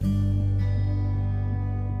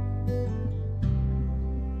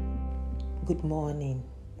Good morning.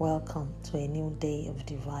 Welcome to a new day of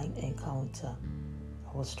divine encounter.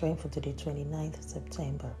 Our strength for today, 29th of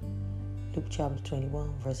September. Luke chapter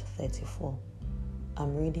 21, verse 34.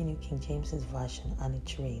 I'm reading New King James's version and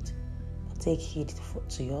it reads, "But take heed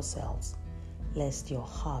to yourselves, lest your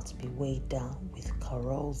hearts be weighed down with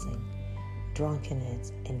carousing,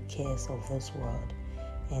 drunkenness, and cares of this world,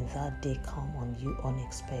 and that day come on you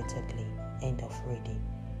unexpectedly." End of reading.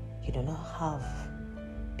 You do not have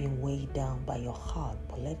been weighed down by your heart,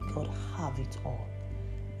 but let God have it all.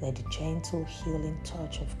 Let the gentle healing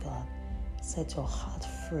touch of God set your heart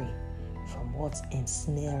free from what's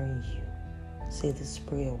ensnaring you. Say this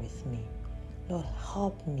prayer with me. Lord,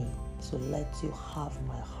 help me to let you have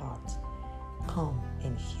my heart. Come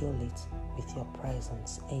and heal it with your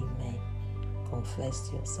presence. Amen. Confess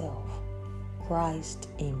to yourself. Christ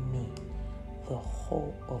in me, the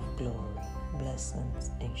hope of glory.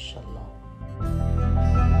 Blessings and shalom.